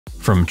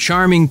From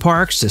charming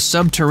parks to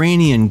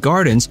subterranean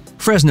gardens,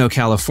 Fresno,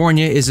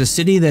 California is a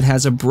city that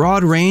has a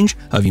broad range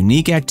of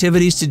unique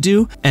activities to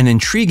do and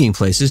intriguing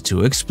places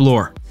to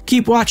explore.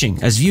 Keep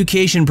watching as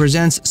Viewcation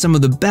presents some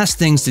of the best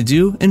things to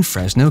do in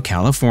Fresno,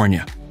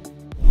 California.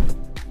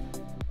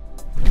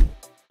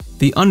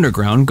 The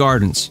Underground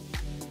Gardens.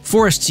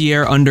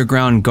 Forestier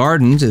Underground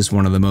Gardens is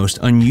one of the most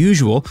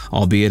unusual,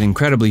 albeit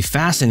incredibly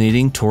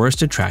fascinating,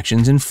 tourist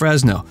attractions in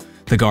Fresno.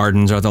 The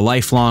gardens are the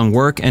lifelong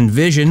work and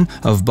vision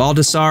of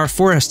Baldassare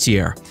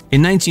Forestier.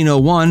 In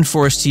 1901,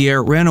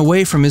 Forestier ran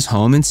away from his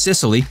home in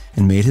Sicily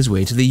and made his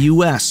way to the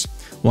US.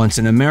 Once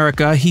in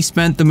America, he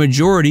spent the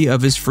majority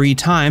of his free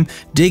time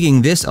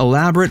digging this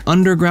elaborate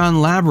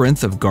underground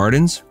labyrinth of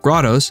gardens,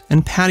 grottos,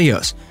 and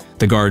patios.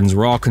 The gardens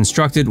were all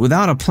constructed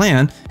without a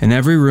plan, and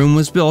every room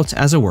was built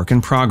as a work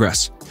in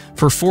progress.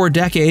 For 4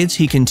 decades,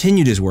 he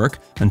continued his work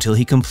until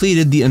he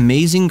completed the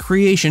amazing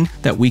creation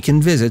that we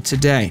can visit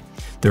today.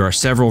 There are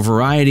several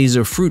varieties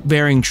of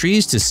fruit-bearing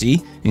trees to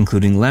see,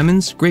 including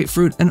lemons,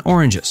 grapefruit, and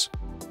oranges.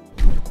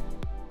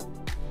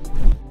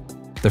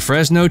 The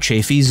Fresno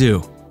Chaffee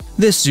Zoo.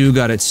 This zoo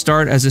got its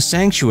start as a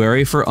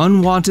sanctuary for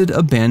unwanted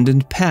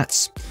abandoned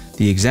pets.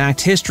 The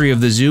exact history of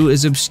the zoo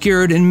is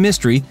obscured in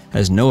mystery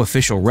as no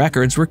official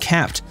records were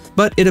kept,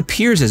 but it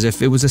appears as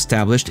if it was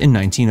established in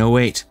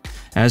 1908.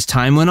 As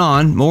time went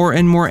on, more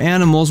and more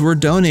animals were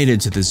donated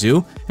to the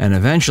zoo, and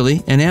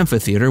eventually an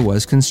amphitheater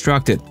was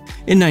constructed.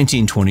 In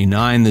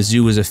 1929, the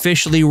zoo was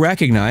officially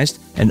recognized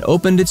and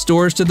opened its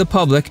doors to the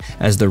public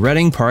as the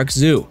Redding Park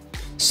Zoo.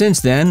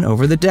 Since then,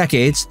 over the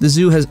decades, the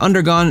zoo has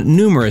undergone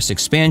numerous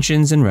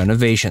expansions and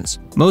renovations.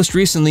 Most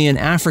recently, an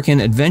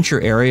African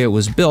adventure area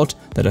was built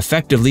that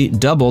effectively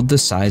doubled the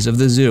size of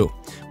the zoo.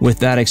 With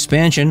that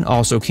expansion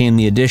also came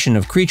the addition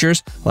of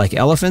creatures like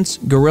elephants,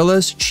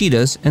 gorillas,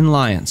 cheetahs, and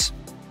lions.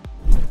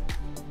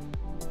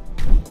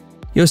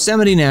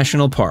 Yosemite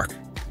National Park.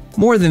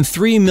 More than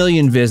 3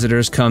 million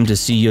visitors come to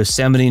see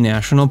Yosemite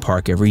National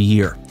Park every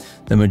year.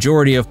 The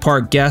majority of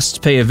park guests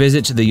pay a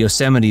visit to the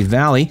Yosemite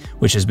Valley,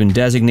 which has been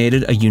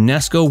designated a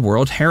UNESCO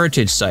World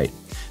Heritage Site.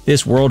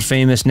 This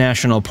world-famous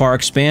national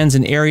park spans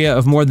an area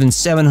of more than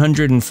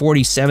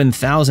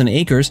 747,000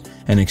 acres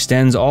and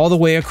extends all the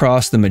way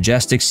across the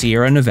majestic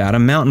Sierra Nevada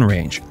mountain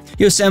range.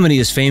 Yosemite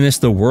is famous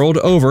the world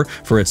over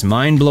for its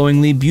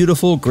mind-blowingly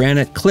beautiful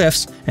granite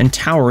cliffs and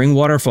towering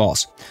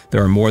waterfalls.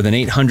 There are more than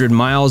 800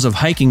 miles of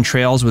hiking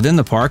trails within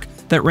the park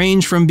that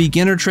range from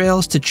beginner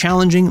trails to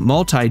challenging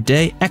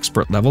multi-day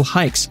expert-level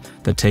hikes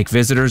that take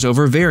visitors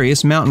over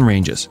various mountain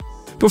ranges.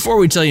 Before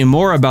we tell you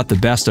more about the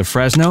best of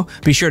Fresno,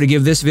 be sure to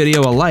give this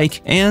video a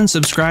like and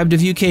subscribe to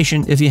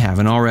Viewcation if you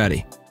haven't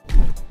already.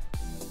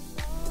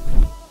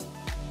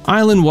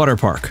 Island Water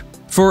Park.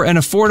 For an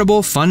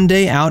affordable, fun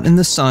day out in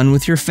the sun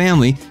with your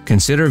family,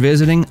 consider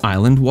visiting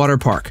Island Water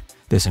Park.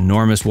 This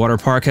enormous water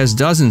park has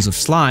dozens of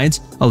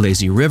slides, a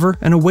lazy river,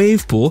 and a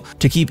wave pool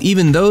to keep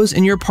even those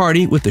in your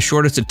party with the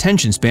shortest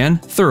attention span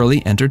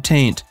thoroughly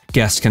entertained.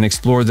 Guests can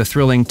explore the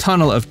thrilling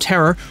Tunnel of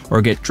Terror or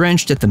get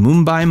drenched at the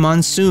Mumbai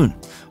Monsoon.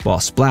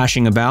 While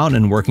splashing about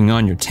and working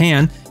on your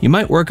tan, you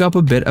might work up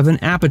a bit of an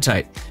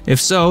appetite.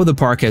 If so, the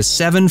park has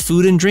 7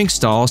 food and drink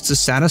stalls to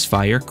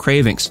satisfy your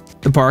cravings.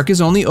 The park is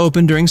only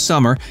open during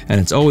summer,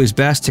 and it's always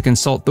best to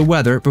consult the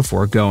weather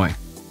before going.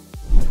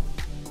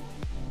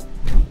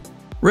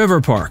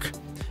 River Park.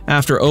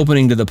 After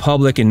opening to the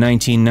public in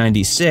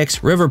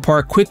 1996, River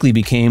Park quickly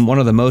became one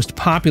of the most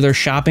popular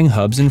shopping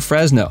hubs in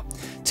Fresno.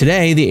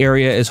 Today, the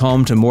area is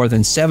home to more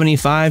than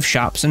 75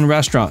 shops and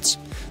restaurants.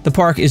 The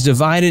park is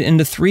divided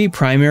into 3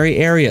 primary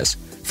areas.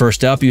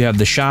 First up, you have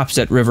the Shops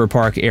at River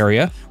Park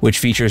area, which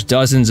features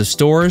dozens of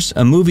stores,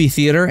 a movie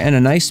theater, and a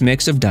nice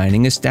mix of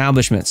dining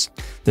establishments.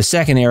 The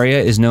second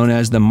area is known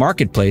as the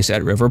Marketplace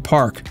at River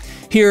Park.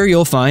 Here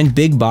you'll find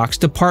big box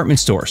department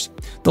stores.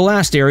 The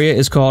last area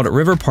is called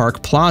River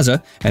Park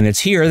Plaza, and it's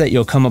here that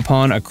you'll come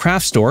upon a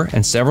craft store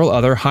and several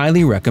other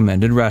highly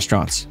recommended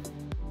restaurants.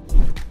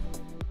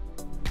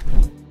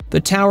 The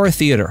Tower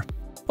Theater.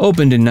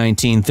 Opened in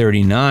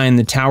 1939,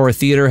 the Tower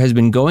Theater has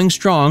been going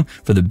strong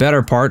for the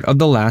better part of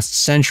the last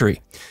century.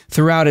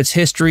 Throughout its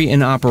history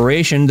in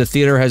operation, the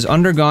theater has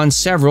undergone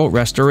several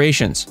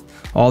restorations.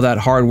 All that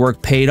hard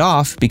work paid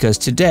off because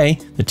today,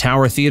 the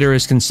Tower Theater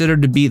is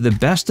considered to be the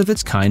best of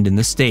its kind in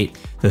the state.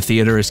 The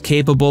theater is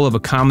capable of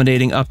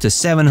accommodating up to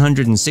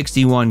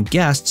 761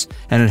 guests,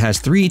 and it has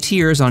 3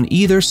 tiers on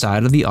either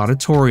side of the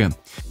auditorium.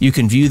 You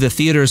can view the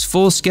theater's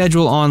full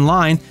schedule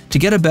online to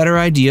get a better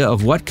idea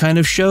of what kind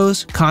of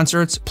shows,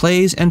 concerts,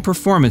 plays, and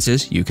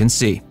performances you can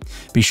see.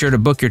 Be sure to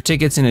book your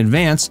tickets in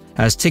advance,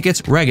 as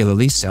tickets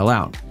regularly sell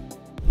out.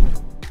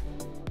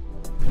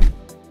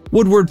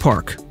 Woodward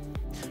Park.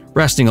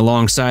 Resting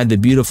alongside the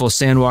beautiful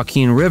San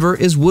Joaquin River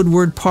is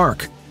Woodward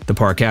Park. The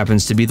park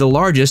happens to be the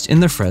largest in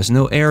the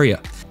Fresno area.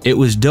 It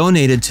was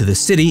donated to the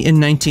city in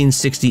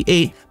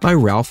 1968 by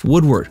Ralph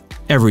Woodward.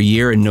 Every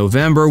year in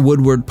November,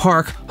 Woodward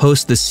Park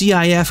hosts the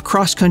CIF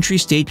Cross Country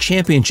State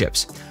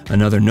Championships.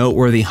 Another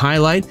noteworthy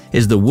highlight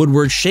is the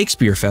Woodward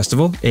Shakespeare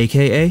Festival,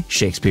 aka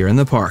Shakespeare in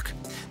the Park.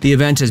 The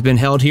event has been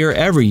held here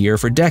every year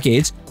for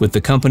decades, with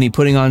the company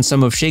putting on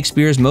some of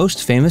Shakespeare's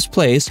most famous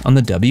plays on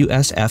the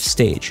WSF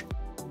stage.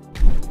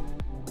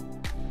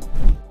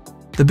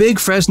 The Big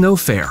Fresno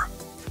Fair.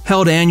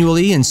 Held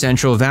annually in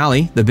Central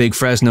Valley, the Big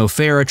Fresno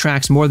Fair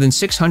attracts more than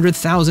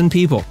 600,000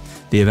 people.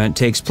 The event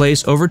takes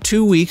place over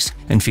 2 weeks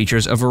and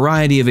features a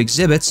variety of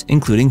exhibits,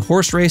 including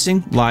horse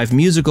racing, live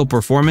musical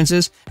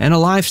performances, and a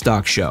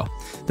livestock show.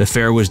 The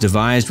fair was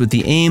devised with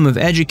the aim of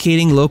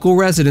educating local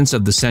residents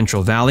of the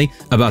Central Valley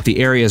about the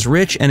area's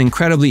rich and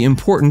incredibly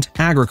important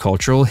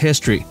agricultural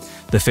history.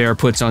 The fair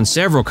puts on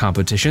several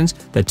competitions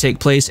that take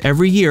place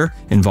every year,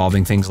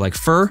 involving things like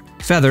fur,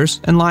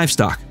 feathers, and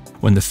livestock.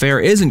 When the fair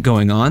isn't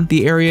going on,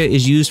 the area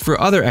is used for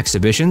other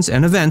exhibitions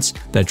and events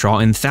that draw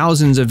in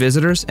thousands of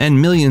visitors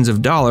and millions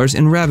of dollars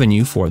in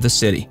revenue for the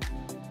city.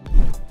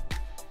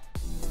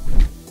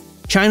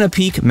 China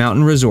Peak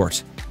Mountain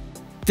Resort.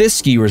 This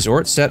ski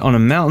resort, set on a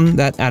mountain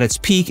that at its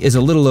peak is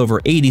a little over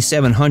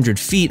 8,700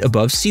 feet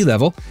above sea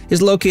level,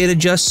 is located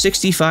just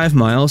 65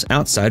 miles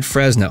outside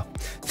Fresno.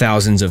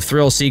 Thousands of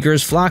thrill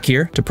seekers flock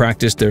here to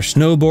practice their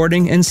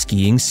snowboarding and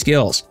skiing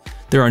skills.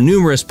 There are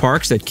numerous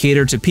parks that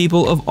cater to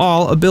people of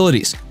all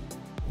abilities.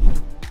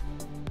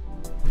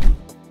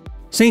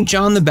 St.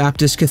 John the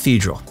Baptist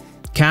Cathedral.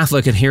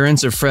 Catholic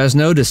adherents of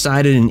Fresno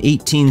decided in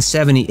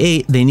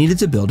 1878 they needed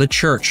to build a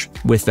church.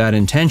 With that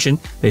intention,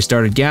 they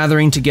started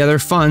gathering together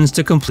funds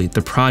to complete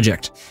the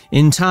project.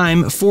 In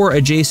time, 4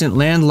 adjacent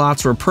land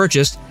lots were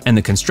purchased, and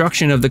the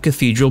construction of the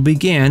cathedral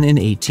began in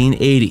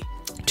 1880.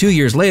 2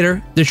 years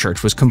later, the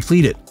church was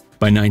completed.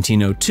 By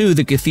 1902,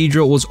 the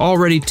cathedral was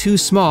already too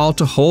small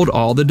to hold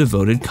all the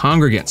devoted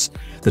congregants.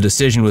 The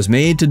decision was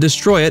made to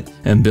destroy it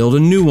and build a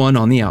new one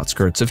on the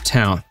outskirts of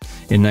town.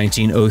 In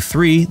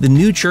 1903, the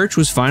new church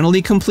was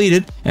finally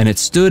completed, and it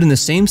stood in the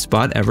same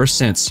spot ever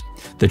since.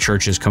 The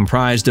church is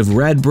comprised of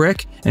red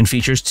brick and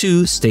features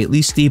 2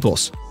 stately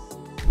steeples.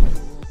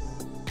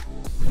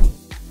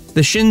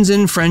 The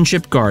Shinzen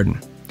Friendship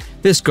Garden.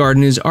 This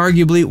garden is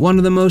arguably one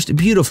of the most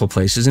beautiful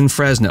places in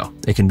Fresno.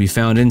 It can be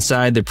found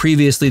inside the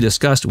previously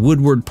discussed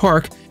Woodward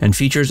Park and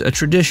features a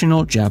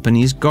traditional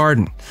Japanese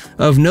garden.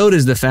 Of note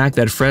is the fact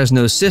that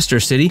Fresno's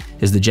sister city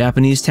is the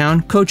Japanese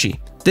town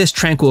Kochi. This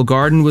tranquil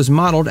garden was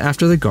modeled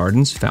after the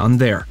gardens found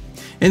there.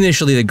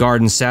 Initially, the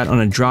garden sat on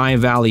a dry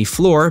valley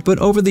floor, but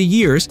over the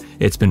years,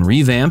 it's been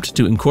revamped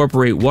to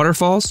incorporate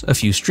waterfalls, a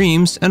few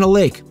streams, and a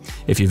lake.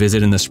 If you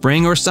visit in the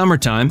spring or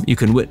summertime, you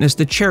can witness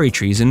the cherry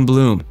trees in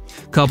bloom.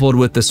 Coupled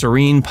with the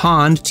serene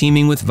pond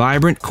teeming with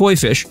vibrant koi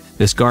fish,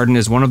 this garden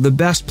is one of the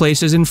best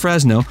places in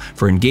Fresno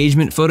for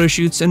engagement photo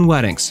shoots and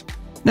weddings.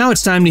 Now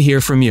it's time to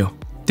hear from you.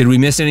 Did we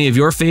miss any of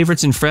your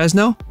favorites in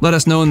Fresno? Let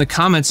us know in the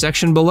comments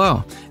section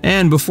below.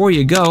 And before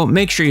you go,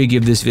 make sure you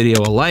give this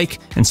video a like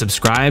and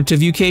subscribe to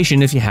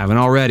Viewcation if you haven't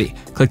already.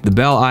 Click the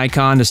bell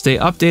icon to stay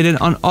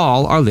updated on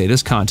all our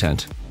latest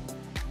content.